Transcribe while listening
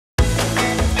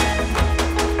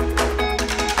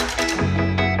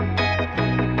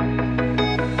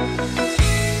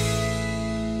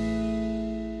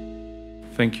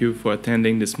Thank you for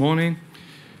attending this morning.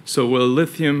 So we're a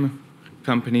lithium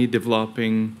company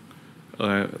developing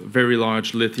a very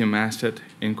large lithium asset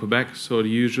in Quebec. So the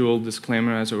usual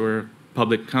disclaimer as we're a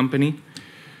public company.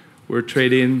 We're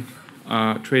traded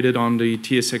on the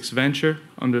TSX Venture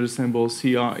under the symbol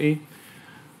CRE.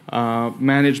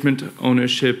 Management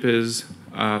ownership is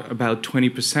about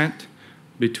 20%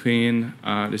 between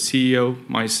the CEO,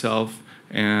 myself,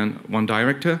 and one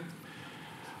director.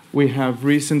 We have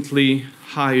recently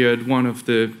hired one of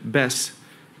the best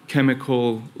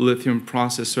chemical lithium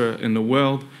processor in the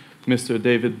world, Mr.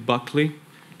 David Buckley.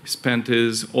 He spent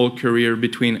his whole career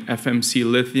between FMC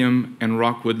Lithium and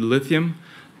Rockwood Lithium,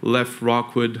 left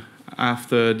Rockwood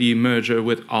after the merger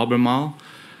with Albemarle,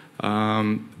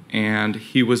 and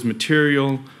he was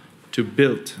material to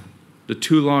build the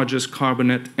two largest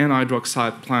carbonate and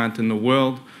hydroxide plant in the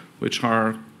world, which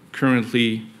are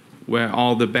currently where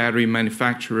all the battery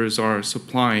manufacturers are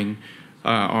supplying,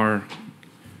 are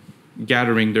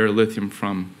gathering their lithium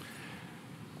from.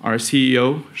 Our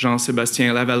CEO,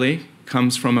 Jean-Sébastien Lavallée,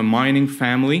 comes from a mining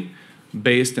family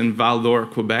based in Val-d'Or,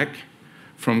 Quebec.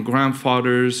 From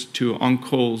grandfathers to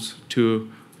uncles to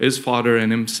his father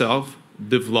and himself,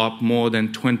 developed more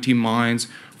than 20 mines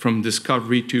from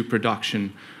discovery to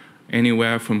production,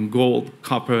 anywhere from gold,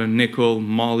 copper, nickel,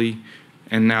 moly,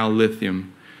 and now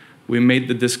lithium. We made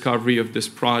the discovery of this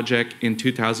project in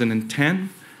 2010,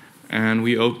 and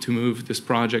we hope to move this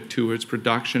project towards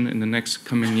production in the next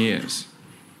coming years.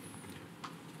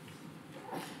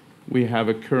 We have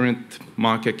a current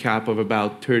market cap of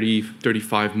about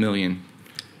 35 million.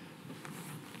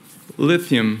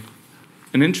 Lithium,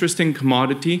 an interesting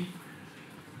commodity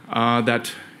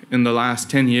that in the last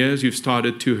 10 years you've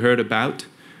started to hear about.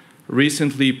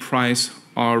 Recently, prices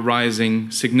are rising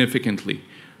significantly.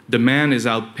 Demand is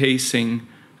outpacing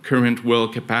current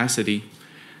world capacity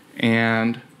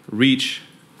and reach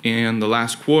in the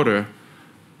last quarter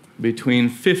between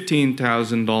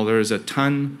 $15,000 a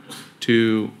ton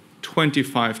to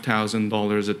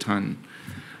 $25,000 a ton.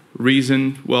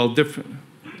 Reason, well,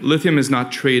 lithium is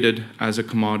not traded as a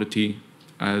commodity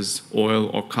as oil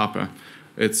or copper.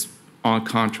 It's on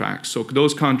contracts. So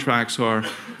those contracts are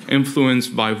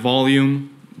influenced by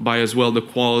volume, by as well the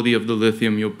quality of the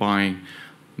lithium you're buying.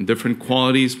 Different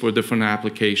qualities for different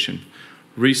application.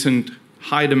 Recent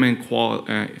high demand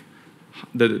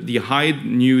the high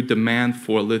new demand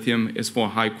for lithium is for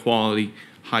high quality,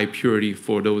 high purity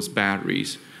for those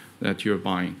batteries that you're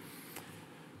buying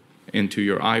into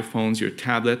your iPhones, your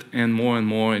tablet, and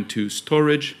more into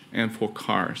storage and for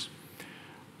cars.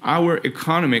 Our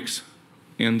economics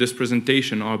in this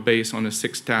presentation are based on a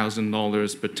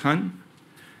 $6,000 per ton,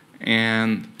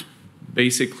 and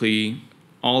basically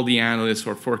all the analysts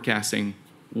are forecasting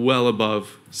well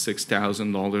above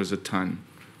 $6,000 a ton.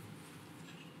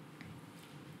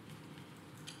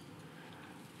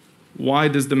 Why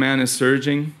this demand is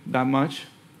surging that much?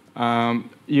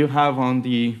 You have on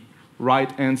the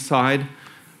right-hand side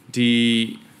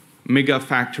the mega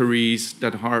factories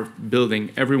that are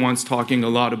building. Everyone's talking a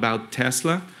lot about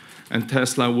Tesla, and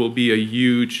Tesla will be a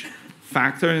huge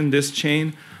factor in this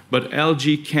chain. But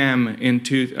LG Chem,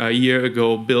 a year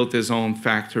ago, built his own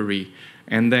factory.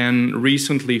 And then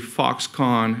recently,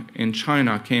 Foxconn in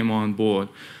China came on board.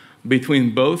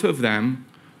 Between both of them,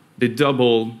 they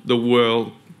doubled the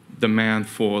world demand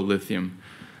for lithium.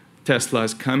 Tesla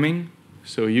is coming,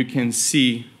 so you can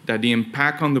see that the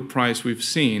impact on the price we've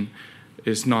seen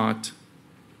is not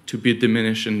to be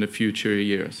diminished in the future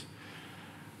years.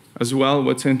 As well,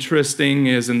 what's interesting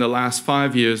is in the last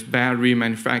 5 years, battery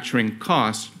manufacturing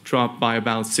costs dropped by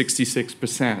about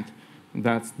 66%.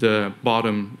 That's the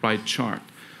bottom right chart.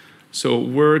 So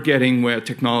we're getting where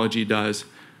technology does.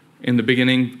 In the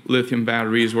beginning, lithium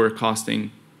batteries were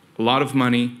costing a lot of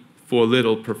money for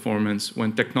little performance.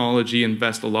 When technology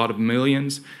invests a lot of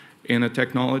millions in a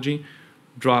technology,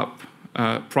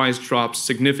 price drops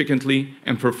significantly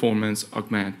and performance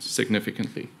augments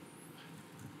significantly.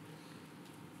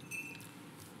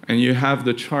 And you have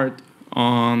the chart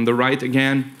on the right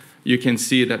again. You can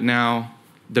see that now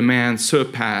demand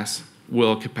surpass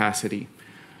world capacity.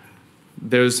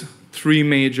 There's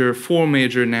four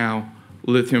major now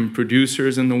lithium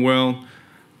producers in the world.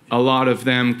 A lot of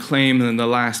them claim in the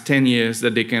last 10 years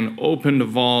that they can open the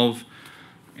valve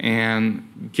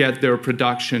and get their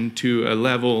production to a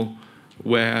level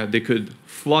where they could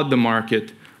flood the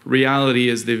market. Reality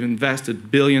is they've invested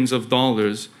billions of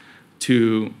dollars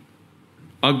to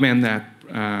augment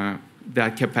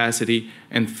that capacity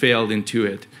and failed into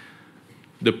it.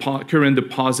 The current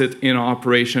deposit in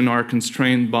operation are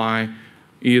constrained by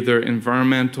either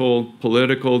environmental,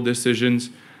 political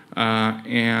decisions,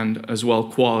 and as well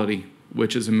quality.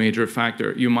 which is a major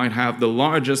factor. You might have the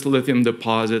largest lithium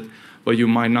deposit, but you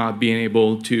might not be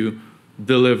able to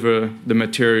deliver the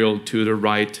material to the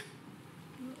right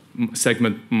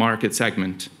market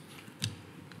segment.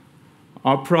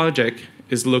 Our project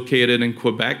is located in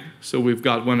Quebec, so we've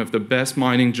got one of the best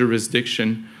mining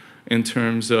jurisdictions in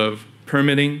terms of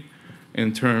permitting,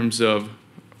 in terms of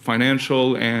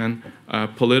financial and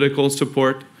political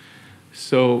support.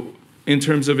 So in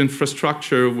terms of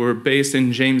infrastructure, we're based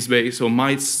in James Bay, so it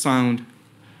might sound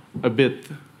a bit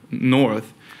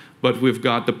north, but we've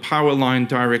got the power line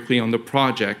directly on the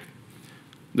project.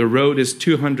 The road is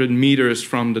 200 meters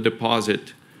from the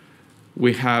deposit.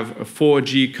 We have a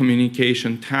 4G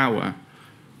communication tower.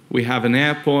 We have an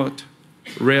airport,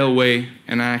 railway,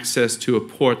 and access to a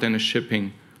port and a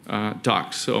shipping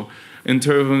dock. So in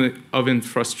terms of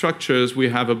infrastructures, we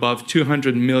have above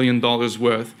 $200 million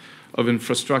worth of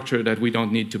infrastructure that we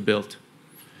don't need to build.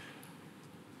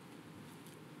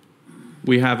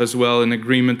 We have as well an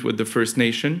agreement with the First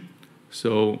Nation,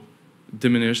 so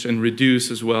diminish and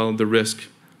reduce as well the risk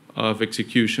of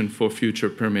execution for future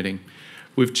permitting.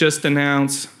 We've just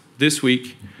announced this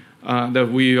week that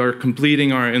we are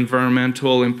completing our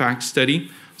environmental impact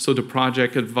study. So the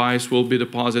project advice will be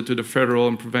deposited to the federal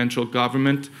and provincial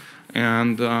government,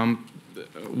 and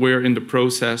we're in the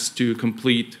process to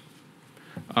complete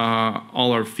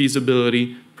all our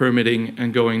feasibility, permitting,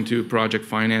 and going to project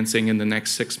financing in the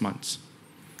next 6 months.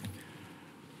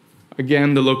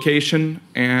 Again, the location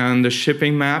and the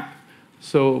shipping map.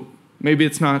 So maybe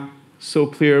it's not so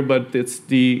clear, but it's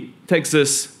the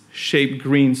Texas-shaped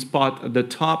green spot at the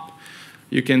top.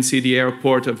 You can see the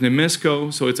airport of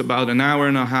Nemisco, so it's about an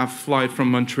hour-and-a-half flight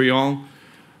from Montreal.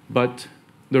 But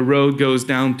the road goes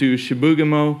down to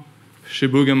Chibougamau.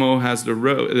 Chibougamau has the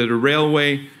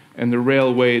railway, and the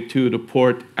railway to the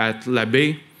port at La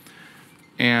Baie,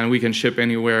 and we can ship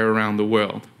anywhere around the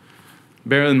world.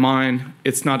 Bear in mind,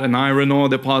 it's not an iron ore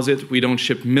deposit. We don't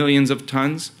ship millions of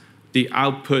tons. The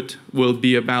output will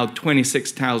be about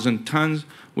 26,000 tons,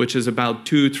 which is about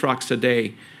 2 trucks a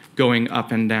day going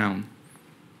up and down.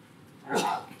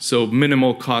 So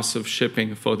minimal costs of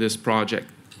shipping for this project.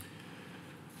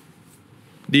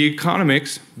 The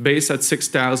economics, based at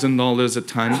 $6,000 a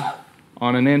ton,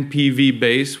 on an NPV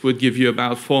base would give you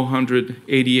about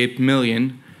 $488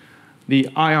 million. The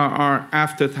IRR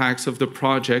after tax of the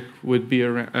project would be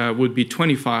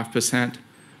 25%,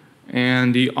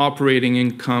 and the operating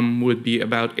income would be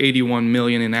about $81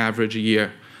 million in average a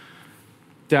year.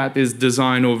 That is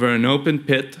designed over an open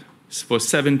pit for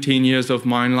 17 years of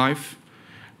mine life,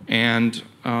 and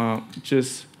the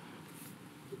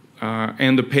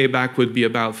payback would be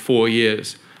about 4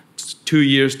 years. 2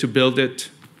 years to build it,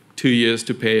 2 years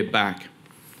to pay it back.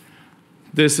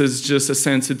 This is just a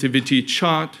sensitivity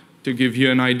chart to give you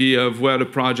an idea of where the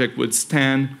project would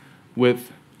stand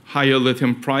with higher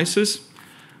lithium prices.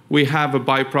 We have a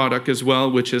byproduct as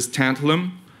well, which is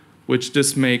tantalum, which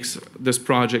just makes this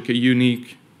project a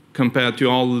unique compared to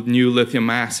all the new lithium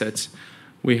assets.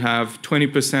 We have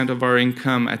 20% of our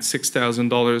income at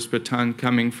 $6,000 per ton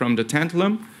coming from the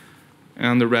tantalum,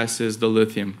 and the rest is the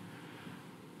lithium.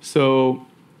 So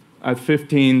at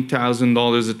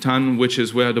 $15,000 a ton, which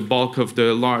is where the bulk of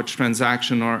the large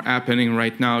transactions are happening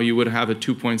right now, you would have a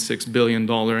 $2.6 billion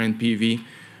NPV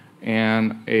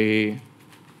and a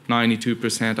 92%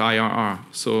 IRR,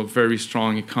 so very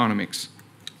strong economics.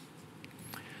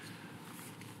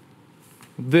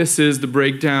 This is the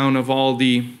breakdown of all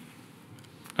the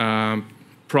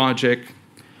project.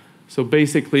 So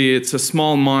basically, it's a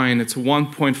small mine. It's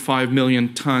 1.5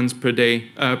 million tons per day,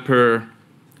 per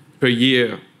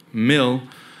year mill.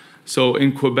 So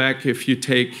in Quebec, if you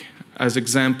take as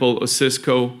example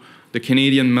Osisko, the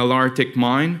Canadian Malartic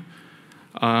mine,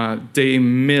 they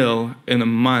mill in a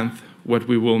month what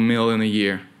we will mill in a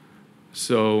year.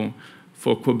 So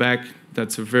for Quebec,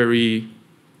 that's a very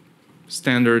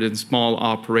standard and small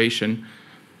operation.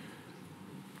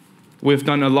 We've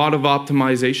done a lot of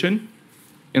optimization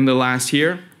in the last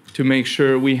year to make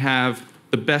sure we have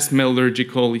the best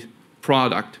metallurgical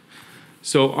product.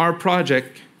 So our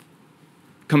project,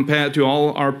 compared to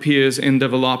all our peers in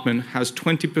development, has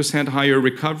 20% higher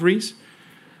recoveries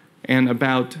and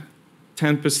about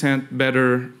 10%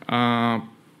 better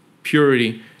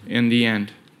purity in the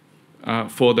end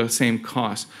for the same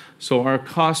cost. So our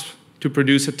cost to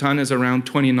produce a ton is around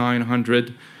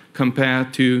 $2,900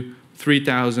 compared to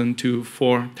 $3,000 to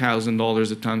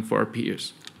 $4,000 a ton for our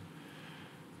peers.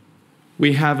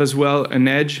 We have as well an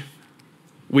edge.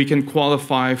 We can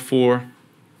qualify for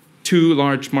 2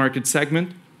 large market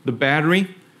segments, the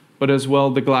battery, but as well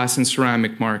the glass and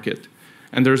ceramic market.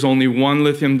 And there's only one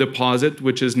lithium deposit,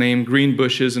 which is named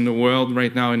Greenbushes in the world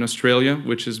right now in Australia,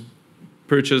 which is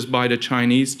purchased by the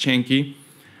Chinese, Chenki,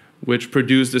 which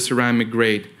produce the ceramic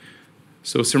grade.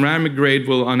 So ceramic grade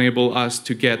will enable us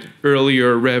to get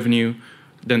earlier revenue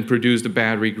than produce the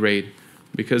battery grade.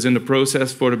 Because in the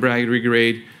process for the battery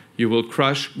grade, you will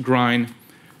crush, grind,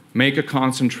 make a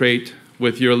concentrate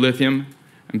with your lithium.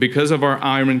 And because of our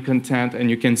iron content, and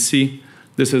you can see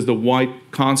this is the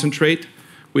white concentrate,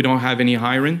 we don't have any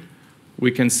iron, we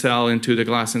can sell into the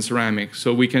glass and ceramic.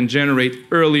 So we can generate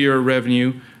earlier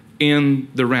revenue in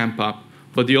the ramp up.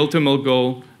 But the ultimate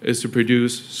goal is to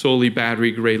produce solely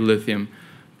battery grade lithium.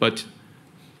 But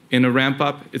in a ramp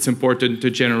up, it's important to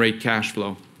generate cash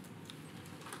flow.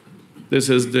 This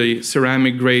is the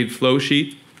ceramic grade flow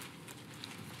sheet.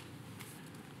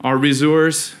 Our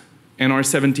resource and our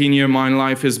 17-year mine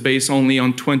life is based only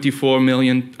on 24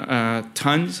 million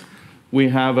tons. We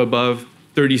have above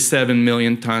 37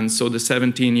 million tons, so the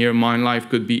 17-year mine life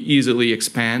could be easily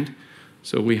expanded.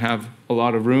 So we have a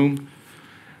lot of room.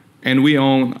 And we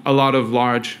own a lot of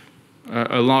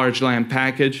a large land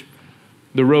package.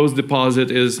 The Rose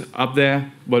deposit is up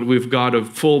there, but we've got a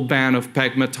full band of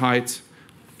pegmatites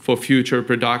for future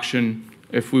production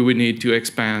if we would need to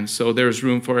expand. So there's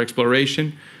room for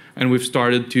exploration, and we've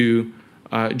started to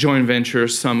joint venture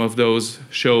some of those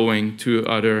showing to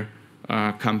other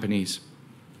companies.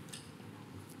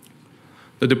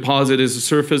 The deposit is a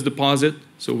surface deposit,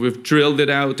 so we've drilled it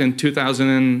out in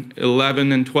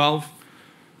 2011 and 12.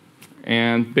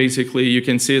 And basically, you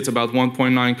can see it's about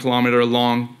 1.9 kilometer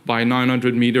long by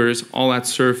 900 meters, all at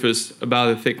surface, about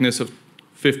a thickness of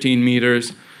 15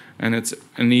 meters, and it's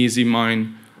an easy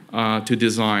mine to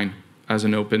design as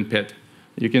an open pit.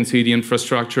 You can see the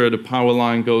infrastructure, the power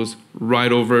line goes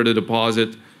right over the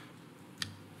deposit.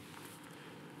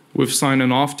 We've signed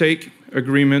an offtake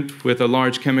agreement with a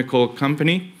large chemical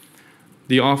company.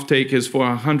 The offtake is for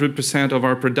 100% of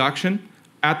our production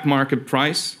at market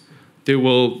price. They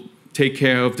will take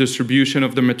care of distribution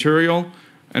of the material,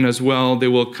 and as well, they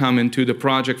will come into the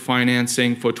project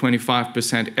financing for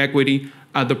 25% equity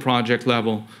at the project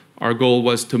level. Our goal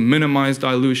was to minimize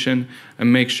dilution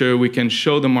and make sure we can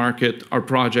show the market our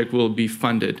project will be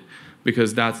funded,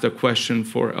 because that's the question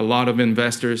for a lot of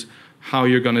investors, how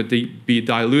you're going to be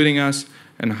diluting us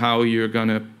and how you're going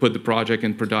to put the project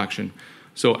in production.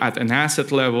 So at an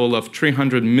asset level of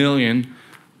 300 million,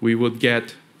 we would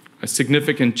get a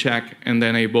significant check and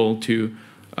then able to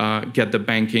get the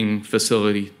banking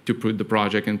facility to put the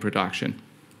project in production.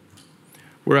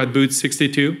 We're at booth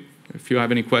 62. If you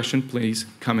have any questions, please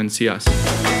come and see us.